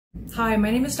Hi, my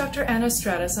name is Dr. Anna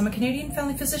Stratis. I'm a Canadian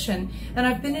family physician, and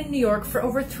I've been in New York for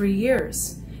over 3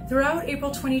 years. Throughout April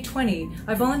 2020,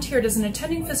 I volunteered as an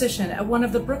attending physician at one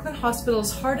of the Brooklyn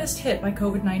hospitals hardest hit by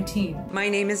COVID-19. My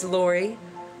name is Lori.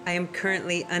 I am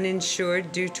currently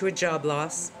uninsured due to a job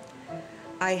loss.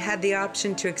 I had the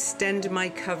option to extend my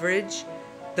coverage.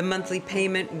 The monthly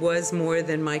payment was more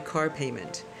than my car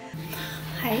payment.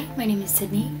 Hi, my name is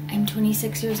Sydney. I'm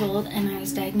 26 years old and I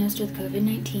was diagnosed with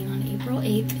COVID-19 on April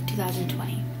 8th,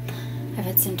 2020. I've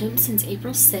had symptoms since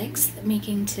April 6th,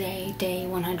 making today day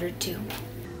 102.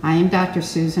 I am Dr.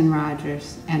 Susan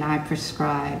Rogers and I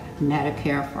prescribe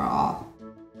Medicare for all.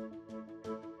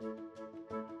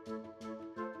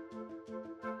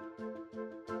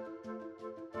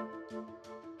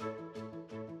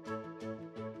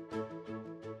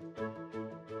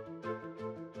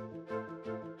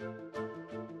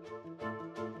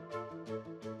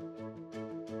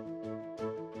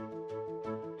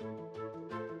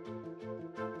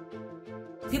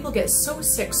 People get so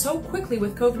sick so quickly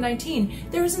with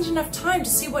COVID-19, there isn't enough time to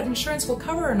see what insurance will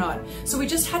cover or not, so we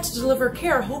just had to deliver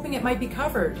care hoping it might be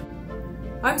covered.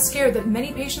 I'm scared that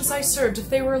many patients I served, if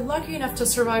they were lucky enough to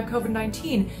survive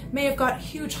COVID-19, may have got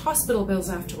huge hospital bills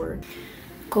afterward.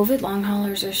 COVID long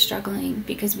haulers are struggling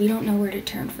because we don't know where to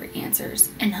turn for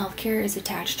answers, and healthcare is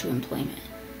attached to employment.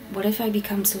 What if I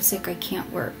become so sick I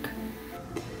can't work?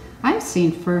 I've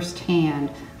seen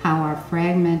firsthand how our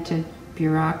fragmented,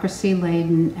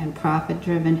 bureaucracy-laden and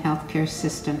profit-driven healthcare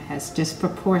system has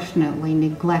disproportionately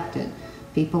neglected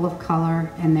people of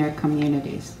color and their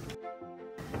communities.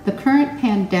 The current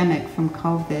pandemic from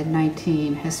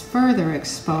COVID-19 has further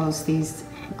exposed these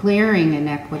glaring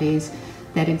inequities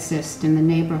that exist in the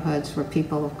neighborhoods where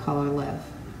people of color live.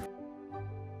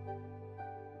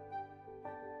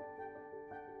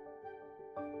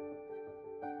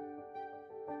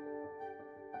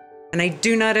 And I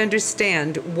do not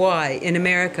understand why in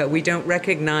America we don't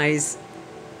recognize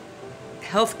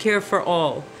health care for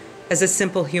all as a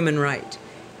simple human right.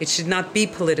 It should not be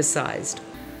politicized.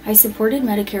 I supported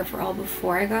Medicare for all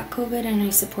before I got COVID and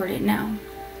I support it now.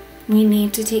 We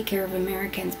need to take care of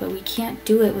Americans, but we can't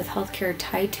do it with healthcare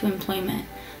tied to employment,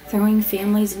 throwing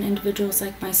families and individuals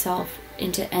like myself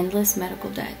into endless medical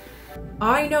debt.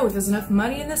 I know there's enough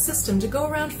money in the system to go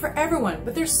around for everyone,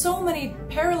 but there's so many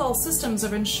parallel systems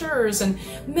of insurers and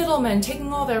middlemen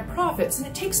taking all their profits, and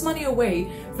it takes money away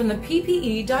from the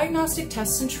PPE, diagnostic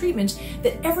tests, and treatment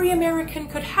that every American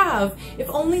could have if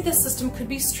only the system could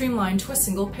be streamlined to a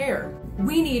single payer.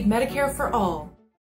 We need Medicare for all.